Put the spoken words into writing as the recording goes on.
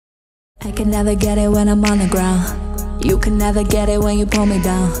I can never get it when I'm on the ground. You can never get it when you pull me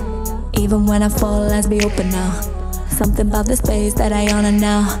down. Even when I fall, let's be open now. Something about the space that I honor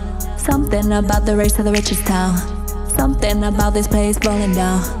now. Something about the race to the richest town. Something about this place falling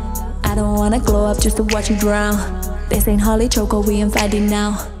down. I don't wanna glow up just to watch you drown. This ain't Holly Choco, we ain't fighting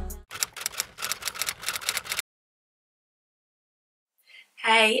now.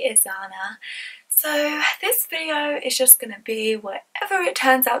 Hey, it's Xana. So this video is just gonna be whatever it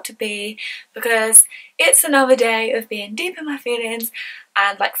turns out to be, because it's another day of being deep in my feelings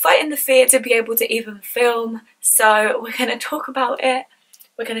and like fighting the fear to be able to even film. So we're gonna talk about it,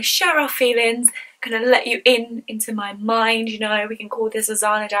 we're gonna share our feelings, gonna let you into my mind, you know. We can call this a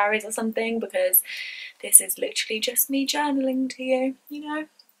Xana diaries or something, because this is literally just me journaling to you, you know.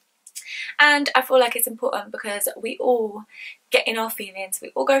 And I feel like it's important because we all get in our feelings,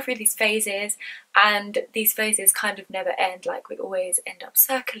 we all go through these phases, and these phases kind of never end. Like, we always end up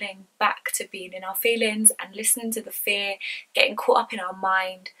circling back to being in our feelings and listening to the fear, getting caught up in our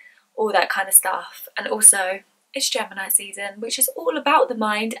mind, all that kind of stuff. And also, it's Gemini season, which is all about the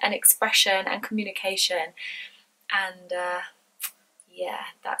mind and expression and communication. And yeah,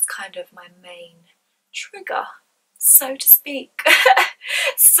 that's kind of my main trigger, so to speak.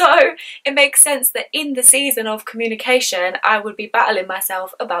 So it makes sense that in the season of communication I would be battling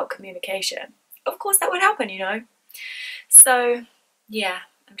myself about communication. Of course that would happen, you know. So yeah,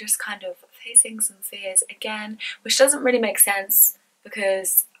 I'm just kind of facing some fears again, which doesn't really make sense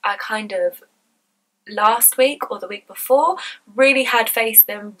because I kind of last week or the week before really had faced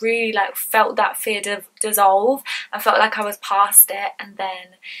them, really like felt that fear dissolve and felt like I was past it, and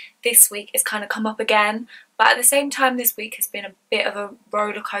then this week it's kind of come up again. But at the same time, this week has been a bit of a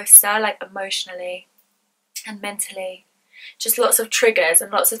roller coaster, like emotionally and mentally. Just lots of triggers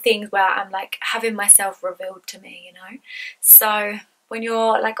and lots of things where I'm like having myself revealed to me, you know. So when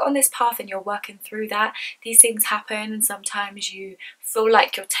you're like on this path and you're working through that, these things happen, and sometimes you feel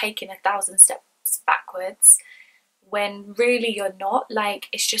like you're taking 1,000 steps backwards when really you're not. Like,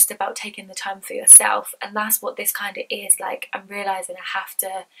 it's just about taking the time for yourself, and that's what this kind of is. Like, I'm realizing I have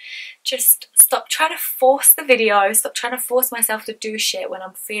to just stop trying to force the video, stop trying to force myself to do shit when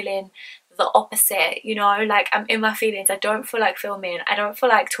I'm feeling the opposite, you know. Like, I'm in my feelings, I don't feel like filming, I don't feel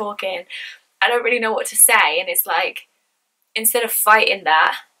like talking, I don't really know what to say, and it's like, instead of fighting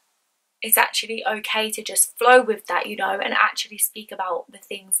that, it's actually okay to just flow with that, you know, and actually speak about the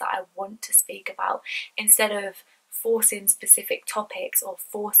things that I want to speak about, instead of forcing specific topics or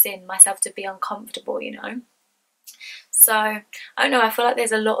forcing myself to be uncomfortable, you know. So I don't know, I feel like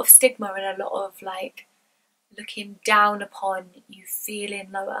there's a lot of stigma and a lot of like looking down upon you feeling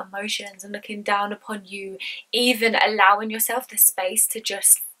lower emotions, and looking down upon you even allowing yourself the space to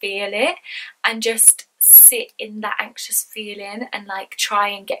just feel it and just sit in that anxious feeling and like try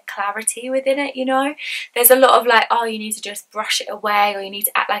and get clarity within it, you know. There's a lot of like, oh, you need to just brush it away, or you need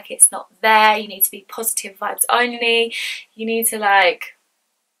to act like it's not there, you need to be positive vibes only, you need to like,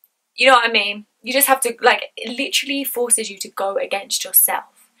 you know what I mean. You just have to like, it literally forces you to go against yourself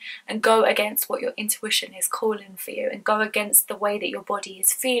and go against what your intuition is calling for you, and go against the way that your body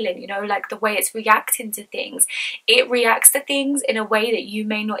is feeling, you know, like the way it's reacting to things. It reacts to things in a way that you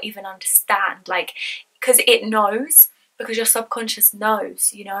may not even understand, like, because it knows, because your subconscious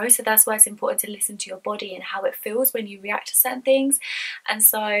knows, you know. So that's why it's important to listen to your body and how it feels when you react to certain things. And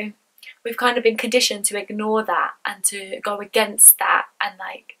so we've kind of been conditioned to ignore that and to go against that, and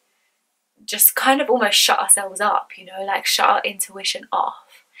like just kind of almost shut ourselves up, you know, like shut our intuition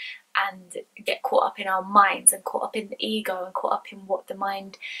off and get caught up in our minds and caught up in the ego and caught up in what the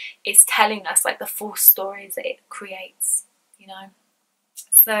mind is telling us, like the false stories that it creates, you know.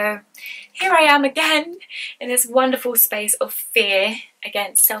 So here I am again in this wonderful space of fear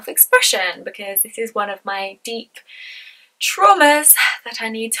against self-expression, because this is one of my deep traumas that I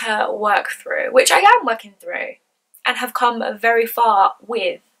need to work through, which I am working through and have come very far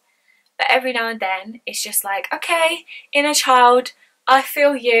with. But every now and then it's just like, okay, inner child, I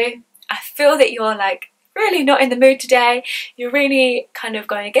feel you. I feel that you're like really not in the mood today. You're really kind of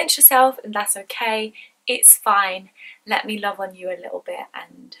going against yourself, and that's okay. It's fine. Let me love on you a little bit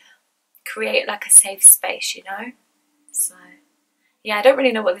and create like a safe space, you know. So yeah, I don't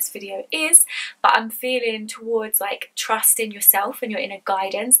really know what this video is, but I'm feeling towards like trusting yourself and your inner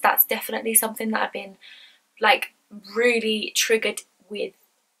guidance. That's definitely something that I've been like really triggered with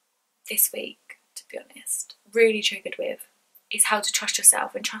this week, to be honest. Really triggered with. is how to trust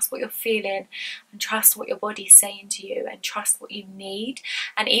yourself and trust what you're feeling and trust what your body's saying to you and trust what you need.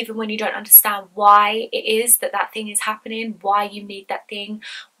 And even when you don't understand why it is that that thing is happening, why you need that thing,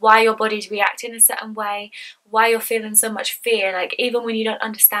 why your body's reacting a certain way, why you're feeling so much fear, like even when you don't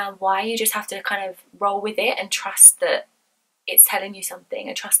understand why, you just have to kind of roll with it and trust that it's telling you something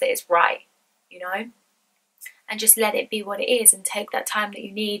and trust that it's right, you know, and just let it be what it is and take that time that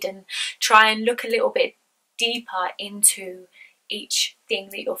you need and try and look a little bit deeper into each thing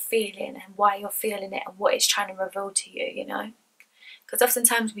that you're feeling and why you're feeling it and what it's trying to reveal to you, you know, because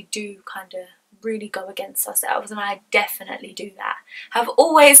oftentimes we do kind of really go against ourselves, and I definitely do that. I've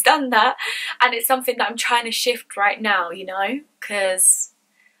always done that, and it's something that I'm trying to shift right now, you know, because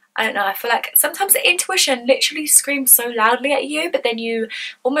I don't know, I feel like sometimes the intuition literally screams so loudly at you, but then you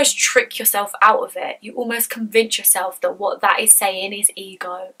almost trick yourself out of it. You almost convince yourself that what that is saying is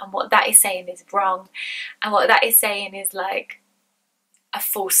ego, and what that is saying is wrong, and what that is saying is like a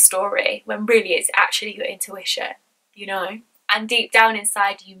false story, when really it's actually your intuition, you know. And deep down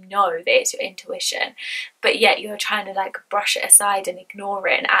inside you know that it's your intuition, but yet you're trying to like brush it aside and ignore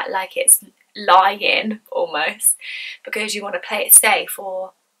it and act like it's lying almost because you want to play it safe.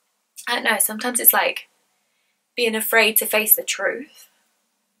 Or I don't know, sometimes it's like being afraid to face the truth,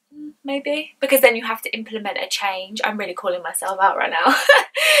 maybe, because then you have to implement a change. I'm really calling myself out right now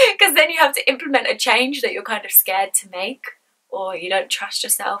because then you have to implement a change that you're kind of scared to make, or you don't trust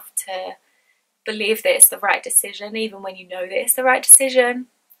yourself to believe that it's the right decision even when you know that it's the right decision.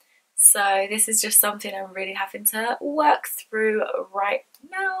 So this is just something I'm really having to work through right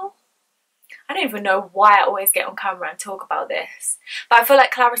now. I don't even know why I always get on camera and talk about this, but I feel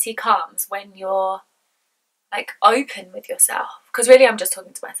like clarity comes when you're like open with yourself, because really I'm just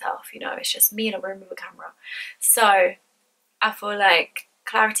talking to myself, you know, it's just me in a room with a camera. So I feel like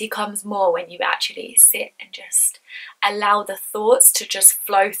clarity comes more when you actually sit and just allow the thoughts to just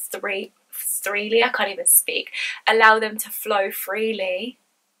flow freely. I can't even speak. Allow them to flow freely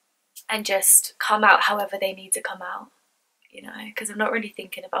and just come out however they need to come out, you know, because I'm not really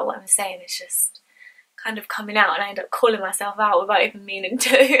thinking about what I'm saying. It's just kind of coming out, and I end up calling myself out without even meaning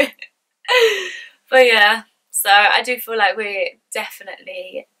to. But yeah, so I do feel like we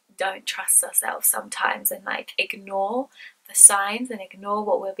definitely don't trust ourselves sometimes, and like ignore the signs and ignore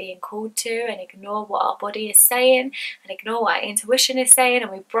what we're being called to and ignore what our body is saying and ignore what our intuition is saying,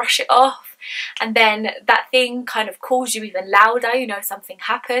 and we brush it off, and then that thing kind of calls you even louder, you know, something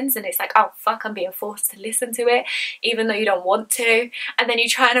happens and it's like, oh fuck, I'm being forced to listen to it even though you don't want to, and then you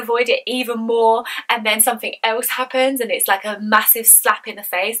try and avoid it even more, and then something else happens and it's like a massive slap in the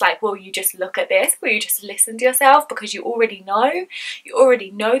face, like, will you just look at this, will you just listen to yourself, because you already know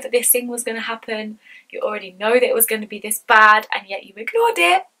that this thing was going to happen. You already know that it was going to be this bad, and yet you ignored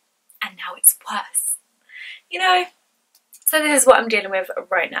it, and now it's worse, you know. So this is what I'm dealing with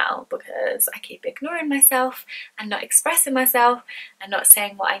right now, because I keep ignoring myself and not expressing myself and not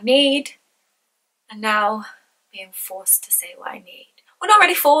saying what I need, and now being forced to say what I need. Well, not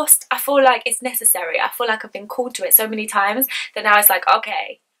really forced. I feel like it's necessary. I feel like I've been called to it so many times that now it's like,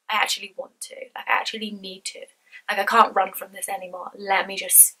 okay, I actually want to. Like, I actually need to. Like, I can't run from this anymore. Let me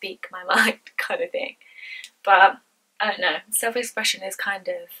just speak my mind, kind of thing. But I don't know. Self-expression is kind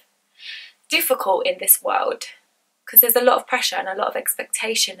of difficult in this world because there's a lot of pressure and a lot of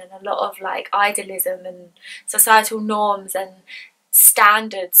expectation and a lot of like idealism and societal norms and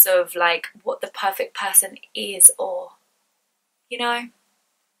standards of like what the perfect person is, or, you know.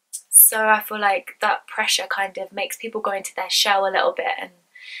 So I feel like that pressure kind of makes people go into their shell a little bit and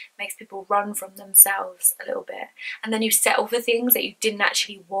makes people run from themselves a little bit, and then you settle for things that you didn't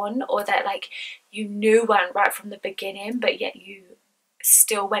actually want, or that like you knew weren't right from the beginning, but yet you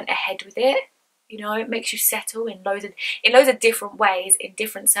still went ahead with it. You know, it makes you settle in loads of different ways, in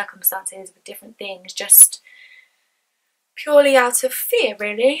different circumstances, with different things, just purely out of fear,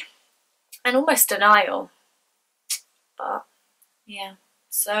 really, and almost denial. But yeah,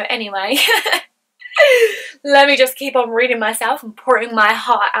 so anyway. Let me just keep on reading myself and pouring my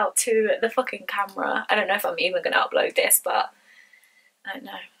heart out to the fucking camera. I don't know if I'm even going to upload this, but I don't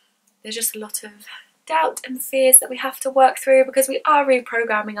know. There's just a lot of doubt and fears that we have to work through, because we are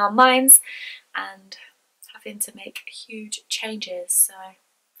reprogramming our minds and having to make huge changes. So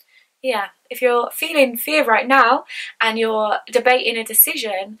yeah, if you're feeling fear right now and you're debating a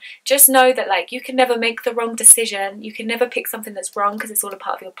decision, just know that like you can never make the wrong decision. You can never pick something that's wrong, because it's all a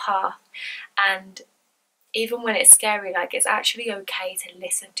part of your path. And even when it's scary, like, it's actually okay to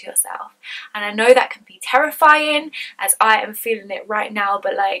listen to yourself. And I know that can be terrifying, as I am feeling it right now,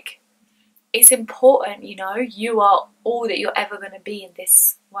 but like, it's important, you know, you are all that you're ever going to be in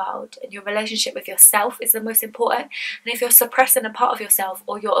this world, and your relationship with yourself is the most important. And if you're suppressing a part of yourself,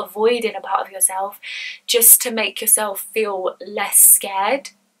 or you're avoiding a part of yourself just to make yourself feel less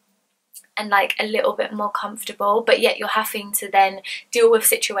scared and like a little bit more comfortable, but yet you're having to then deal with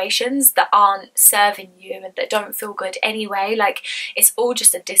situations that aren't serving you and that don't feel good anyway, like it's all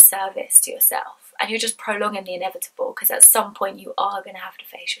just a disservice to yourself, and you're just prolonging the inevitable, because at some point you are going to have to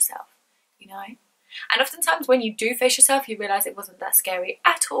face yourself, you know. And oftentimes when you do face yourself, you realise it wasn't that scary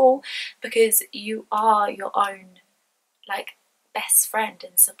at all, because you are your own like best friend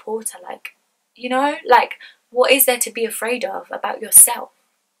and supporter. Like, you know, like what is there to be afraid of about yourself?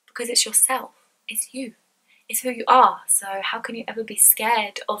 Because it's yourself, it's you, it's who you are. So how can you ever be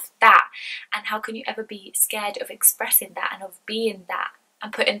scared of that? And how can you ever be scared of expressing that and of being that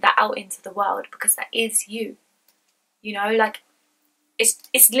and putting that out into the world? Because that is you, you know, like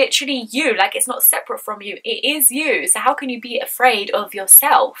it's literally you, like it's not separate from you, it is you. So how can you be afraid of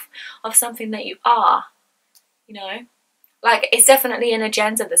yourself, of something that you are, you know? Like, it's definitely an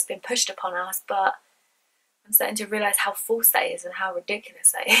agenda that's been pushed upon us, but I'm starting to realise how false that is and how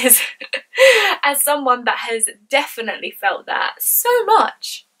ridiculous that is. As someone that has definitely felt that so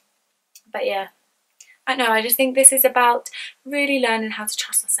much. But yeah, I don't know, I just think this is about really learning how to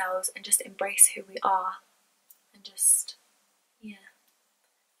trust ourselves and just embrace who we are. And just, yeah.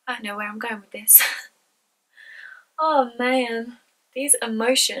 I don't know where I'm going with this. Oh man, these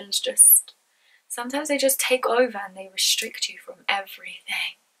emotions just, sometimes they just take over and they restrict you from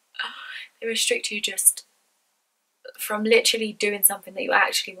everything. They restrict you just from literally doing something that you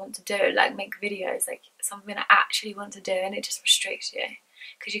actually want to do, like make videos, like something I actually want to do, and it just restricts you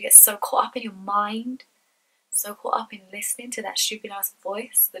because you get so caught up in your mind, so caught up in listening to that stupid ass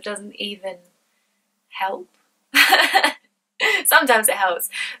voice that doesn't even help. Sometimes it helps,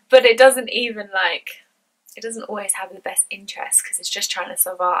 but it doesn't even, like, it doesn't always have the best interest because it's just trying to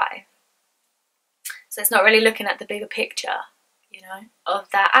survive. So it's not really looking at the bigger picture, you know,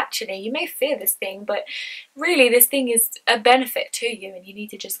 of that actually you may fear this thing, but really this thing is a benefit to you and you need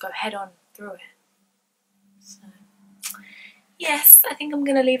to just go head on through it. So yes, I think I'm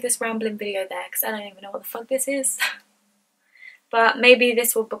going to leave this rambling video there because I don't even know what the fuck this is. But maybe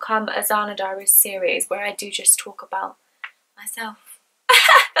this will become a Xana Diaries series where I do just talk about myself.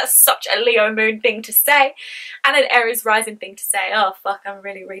 That's such a Leo moon thing to say, and an Aries rising thing to say. Oh fuck, I'm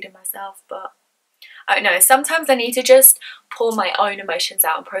really reading myself. But I don't know, sometimes I need to just pour my own emotions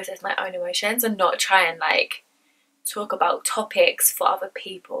out and process my own emotions and not try and like talk about topics for other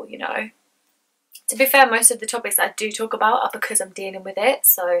people, you know. To be fair, most of the topics I do talk about are because I'm dealing with it,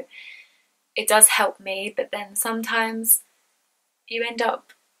 so it does help me. But then sometimes you end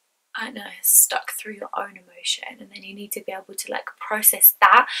up, I don't know, stuck through your own emotion, and then you need to be able to like process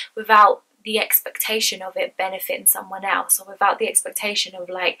that without the expectation of it benefiting someone else, or without the expectation of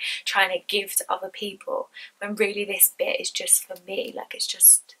like trying to give to other people, when really this bit is just for me, like it's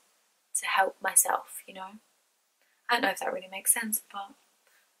just to help myself, you know. I don't know if that really makes sense, but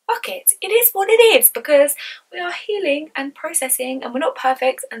fuck it, it is what it is, because we are healing and processing, and we're not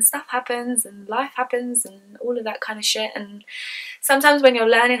perfect, and stuff happens and life happens and all of that kind of shit. And sometimes when you're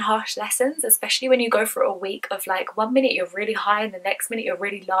learning harsh lessons, especially when you go through a week of like 1 minute you're really high and the next minute you're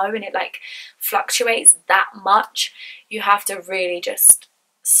really low, and it like fluctuates that much, you have to really just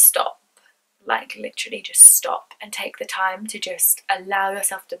stop, like literally just stop and take the time to just allow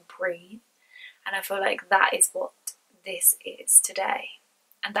yourself to breathe. And I feel like that is what this is today.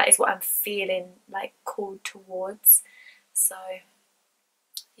 And that is what I'm feeling like called towards. So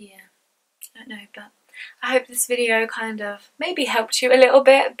yeah, I don't know, but I hope this video kind of maybe helped you a little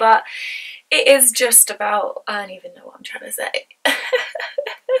bit, but it is just about, I don't even know what I'm trying to say.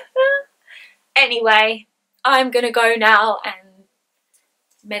 Anyway, I'm gonna go now and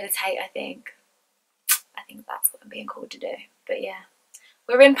meditate. I think that's what I'm being called to do. But yeah,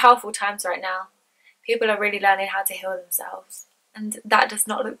 we're in powerful times right now. People are really learning how to heal themselves, and that does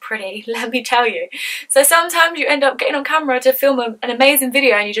not look pretty, let me tell you. So sometimes you end up getting on camera to film an amazing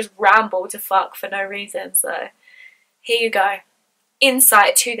video and you just ramble to fuck for no reason. So here you go,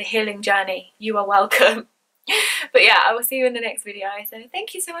 insight to the healing journey. You are welcome. But yeah, I will see you in the next video. So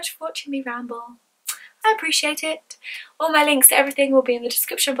thank you so much for watching me ramble. I appreciate it. All my links to everything will be in the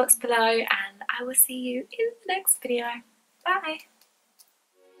description box below, and I will see you in the next video. Bye.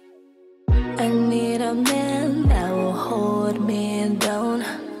 I need a man that will hold me down.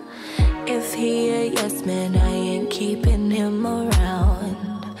 If he a yes man, I ain't keeping him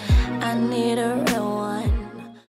around. I need a